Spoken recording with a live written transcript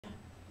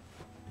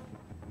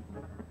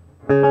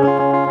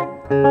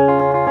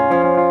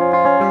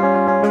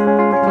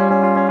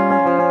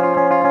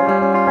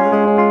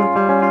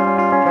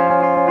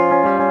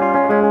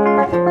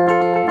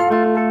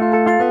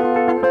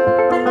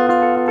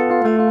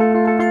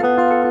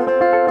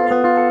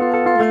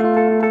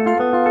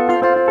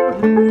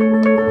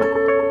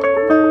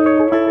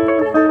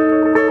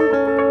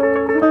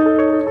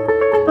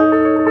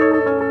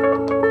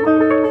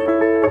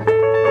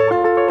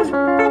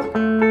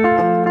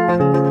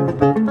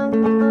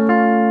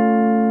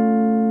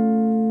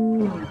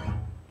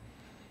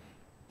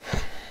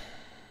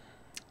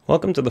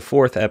Welcome to the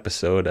fourth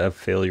episode of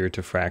Failure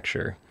to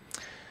Fracture.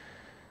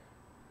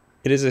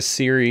 It is a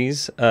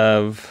series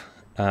of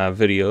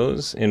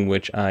videos in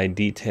which I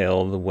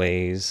detail the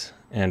ways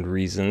and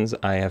reasons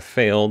I have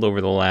failed over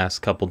the last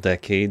couple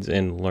decades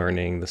in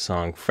learning the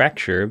song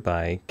Fracture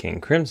by King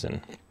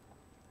Crimson.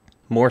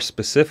 More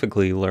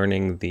specifically,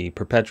 learning the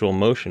perpetual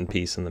motion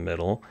piece in the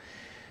middle,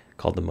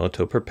 called the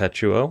moto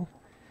perpetuo,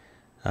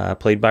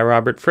 played by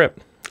Robert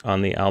Fripp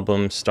on the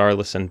album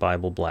Starless and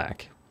Bible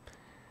Black.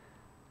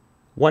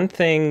 One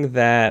thing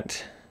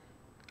that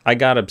I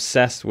got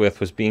obsessed with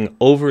was being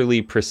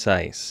overly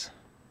precise.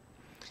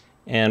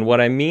 And what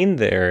I mean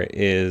there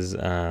is,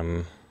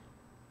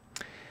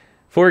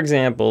 for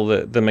example,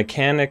 the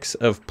mechanics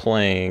of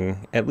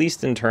playing, at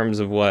least in terms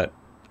of what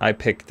I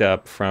picked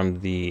up from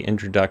the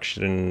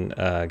Introduction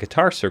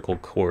Guitar Circle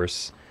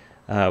course,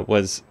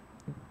 was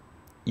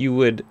you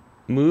would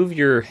move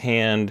your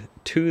hand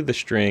to the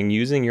string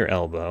using your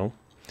elbow,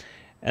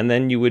 and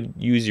then you would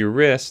use your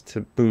wrist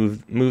to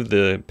move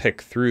the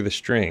pick through the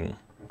string.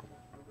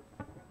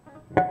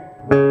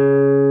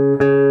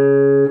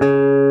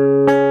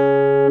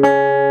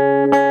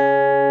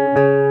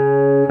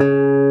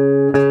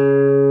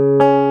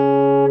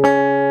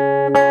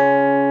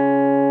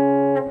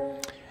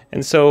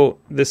 And so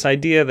this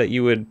idea that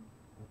you would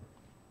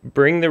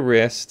bring the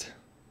wrist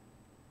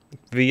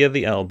via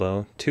the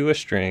elbow to a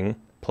string,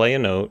 play a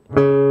note,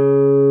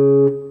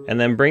 and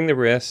then bring the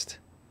wrist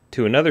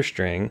to another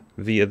string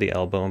via the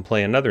elbow and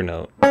play another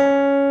note.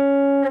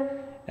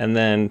 And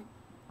then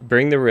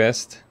bring the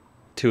wrist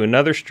to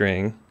another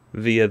string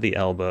via the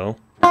elbow.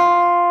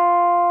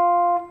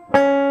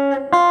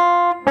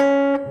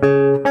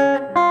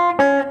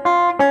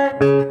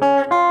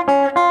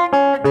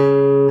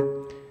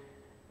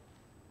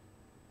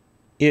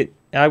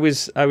 I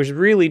was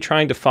really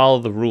trying to follow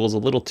the rules a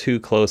little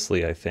too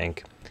closely, I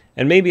think.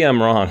 And maybe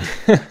I'm wrong.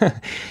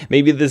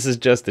 Maybe this is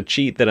just a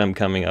cheat that I'm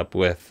coming up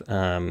with.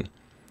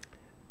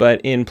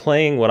 But in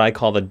playing what I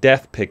call the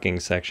death picking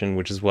section,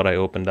 which is what I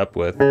opened up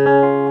with,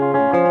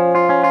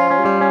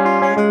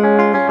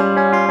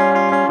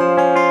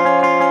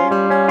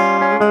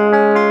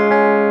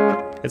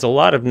 it's a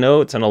lot of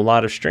notes and a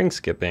lot of string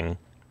skipping.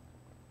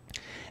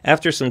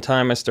 After some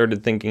time, I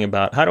started thinking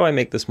about, how do I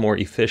make this more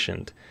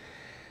efficient?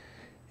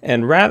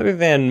 And rather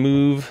than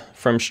move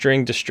from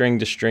string to string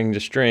to string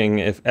to string,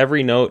 if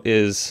every note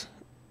is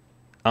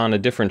on a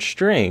different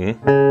string,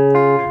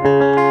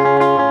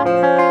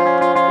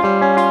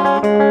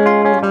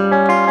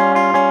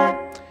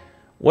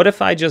 what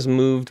if I just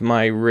moved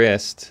my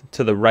wrist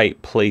to the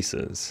right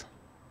places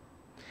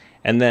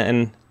and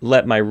then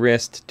let my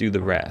wrist do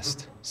the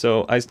rest?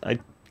 So I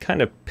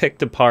kind of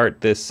picked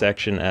apart this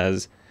section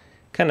as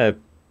kind of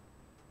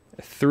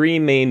three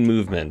main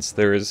movements.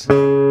 There's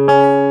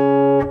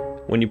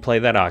when you play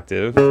that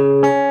octave,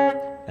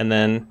 and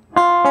then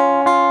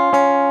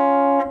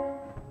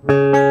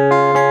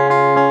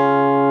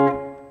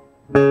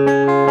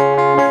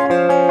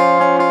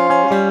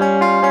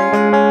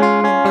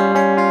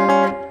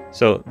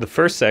so the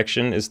first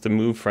section is to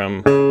move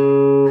from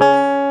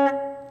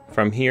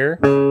here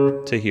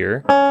to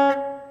here.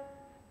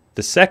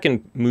 The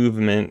second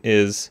movement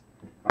is,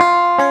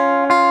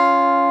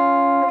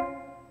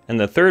 and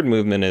the third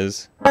movement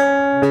is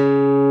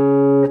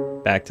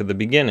back to the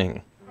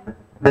beginning.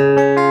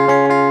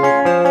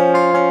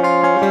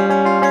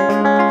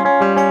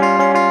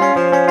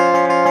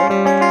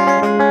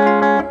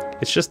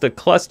 It's just a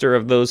cluster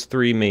of those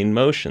three main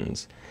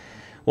motions.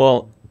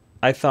 Well,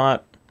 I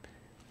thought,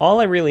 all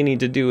I really need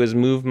to do is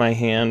move my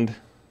hand,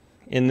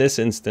 in this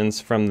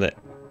instance, from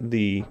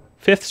the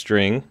fifth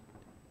string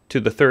to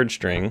the third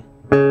string.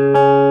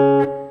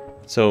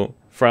 So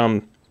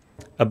from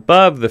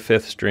above the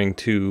fifth string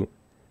to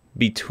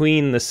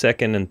between the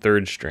second and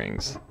third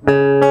strings.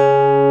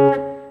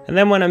 And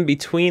then when I'm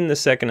between the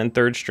second and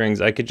third strings,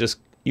 I could just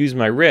use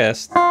my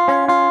wrist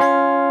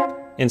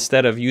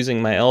instead of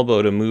using my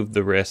elbow to move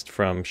the wrist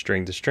from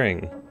string to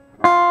string.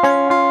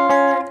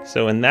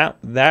 So in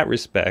that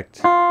respect,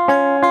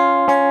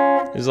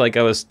 it's like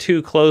I was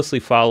too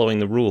closely following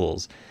the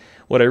rules.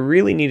 What I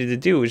really needed to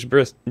do was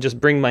just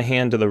bring my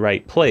hand to the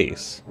right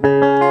place.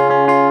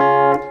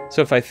 So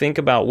if I think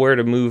about where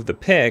to move the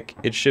pick,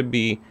 it should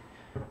be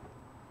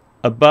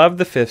above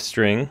the fifth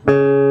string,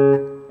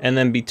 and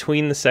then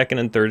between the second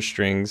and third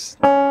strings,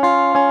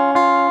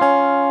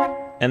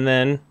 and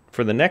then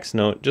for the next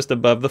note, just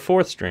above the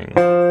fourth string.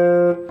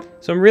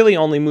 So I'm really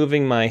only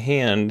moving my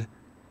hand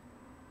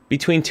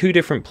between two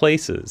different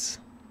places.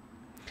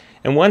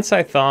 And once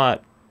I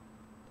thought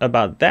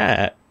about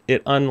that,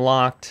 it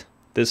unlocked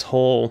this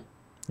whole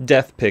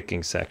death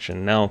picking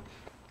section. Now,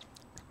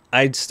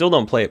 I still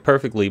don't play it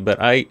perfectly,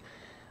 but I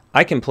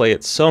can play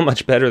it so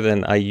much better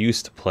than I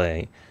used to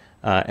play.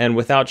 And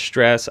without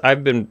stress.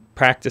 I've been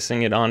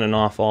practicing it on and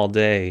off all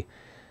day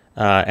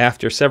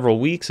after several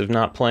weeks of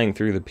not playing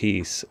through the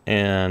piece.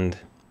 And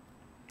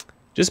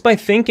just by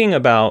thinking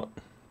about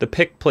the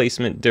pick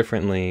placement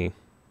differently,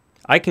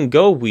 I can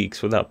go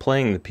weeks without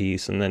playing the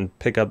piece and then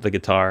pick up the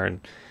guitar and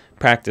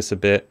practice a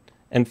bit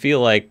and feel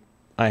like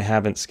I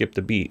haven't skipped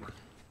a beat.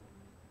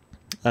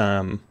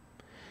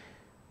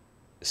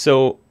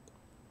 So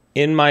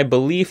in my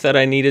belief that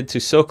I needed to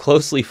so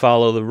closely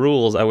follow the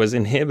rules, I was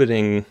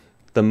inhibiting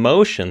the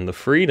motion, the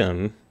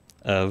freedom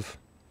of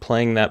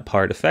playing that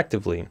part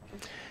effectively.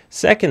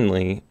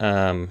 Secondly,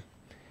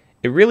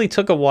 it really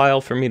took a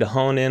while for me to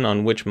hone in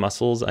on which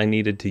muscles I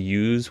needed to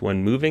use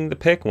when moving the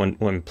pick,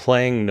 when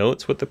playing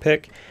notes with the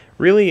pick.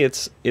 Really,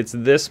 it's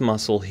this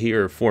muscle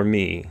here for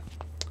me.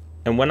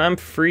 And when I'm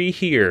free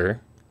here,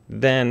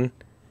 then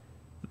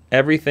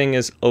everything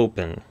is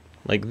open.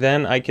 Like,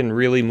 then I can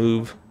really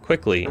move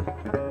quickly.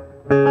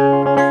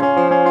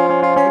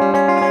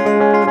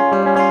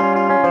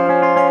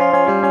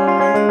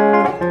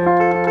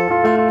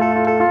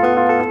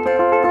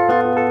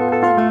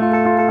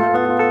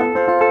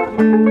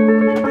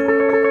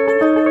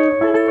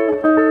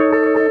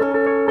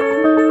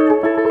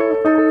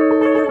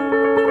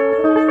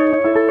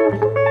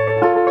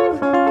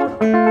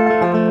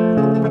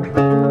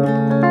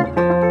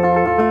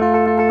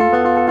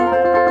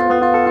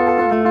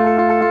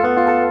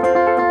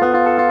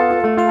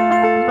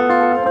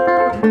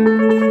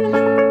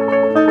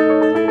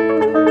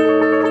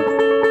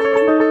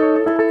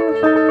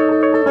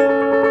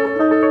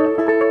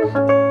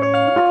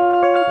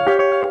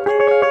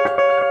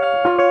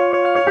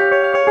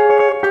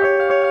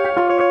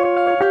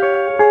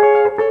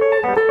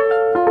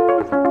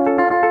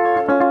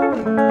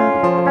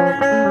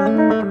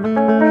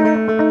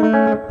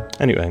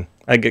 Anyway,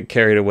 I get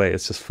carried away.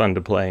 It's just fun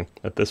to play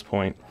at this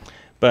point.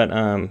 But,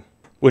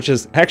 which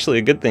is actually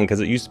a good thing because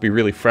it used to be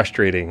really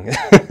frustrating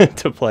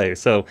to play.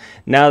 So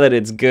now that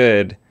it's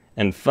good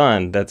and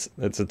fun, that's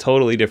a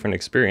totally different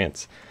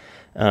experience.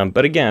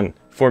 But again,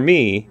 for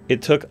me,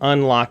 it took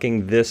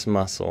unlocking this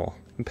muscle,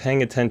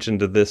 paying attention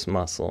to this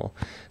muscle.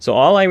 So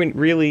all I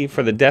really,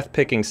 for the death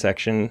picking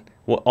section,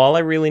 all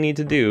I really need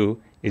to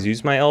do is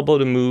use my elbow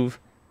to move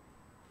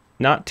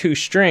not to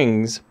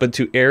strings, but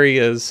to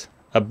areas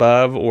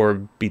above or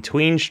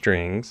between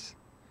strings,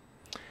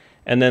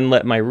 and then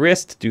let my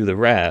wrist do the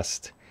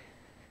rest.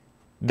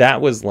 That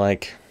was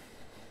like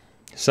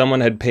someone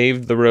had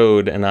paved the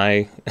road and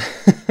I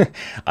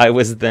I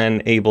was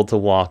then able to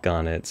walk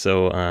on it.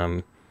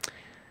 So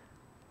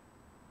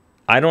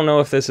I don't know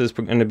if this is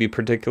going to be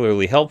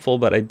particularly helpful,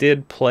 but I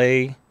did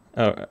play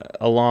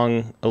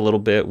along a little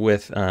bit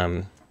with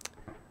a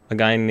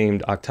guy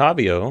named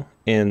Octavio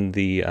in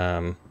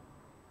the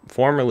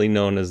formerly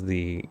known as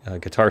the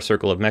Guitar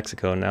Circle of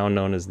Mexico, now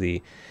known as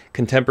the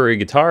Contemporary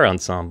Guitar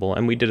Ensemble,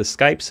 and we did a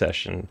Skype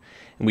session,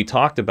 and we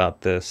talked about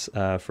this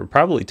for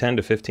probably 10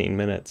 to 15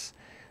 minutes,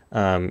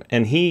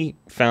 and he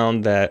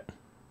found that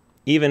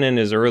even in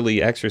his early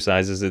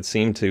exercises, it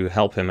seemed to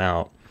help him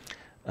out.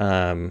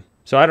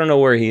 So I don't know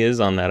where he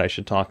is on that. I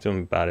should talk to him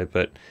about it,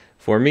 but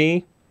for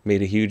me,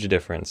 made a huge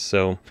difference.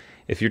 So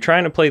if you're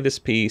trying to play this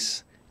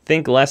piece,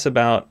 think less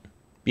about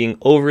being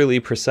overly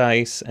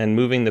precise and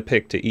moving the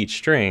pick to each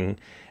string,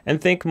 and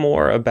think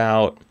more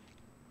about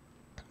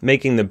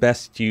making the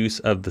best use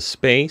of the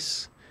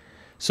space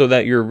so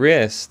that your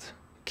wrist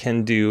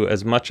can do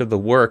as much of the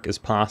work as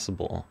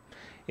possible.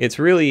 It's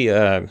really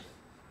a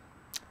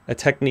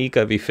technique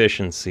of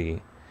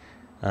efficiency,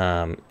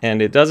 and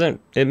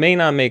it may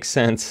not make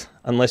sense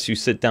unless you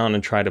sit down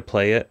and try to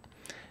play it.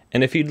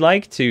 And if you'd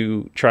like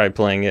to try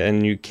playing it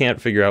and you can't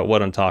figure out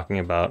what I'm talking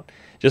about,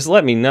 just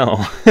let me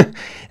know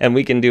and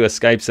we can do a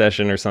Skype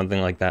session or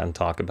something like that and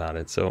talk about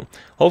it. So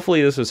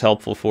hopefully this was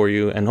helpful for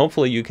you, and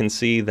hopefully you can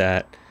see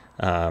that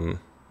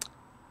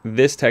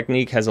this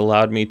technique has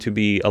allowed me to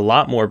be a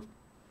lot more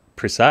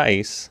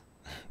precise,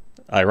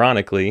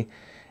 ironically,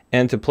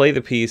 and to play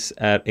the piece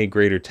at a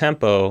greater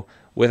tempo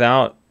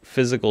without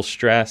physical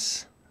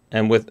stress,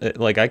 and with,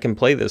 like, I can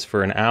play this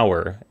for an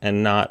hour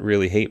and not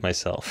really hate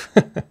myself.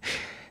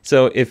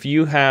 So if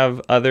you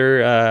have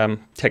other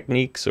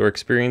techniques or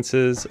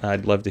experiences,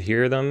 I'd love to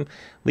hear them.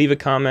 Leave a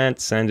comment,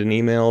 send an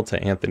email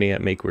to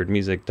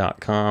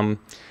anthony@makeweirdmusic.com.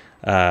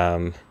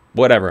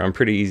 Whatever, I'm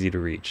pretty easy to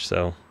reach.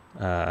 So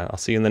I'll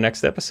see you in the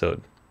next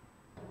episode.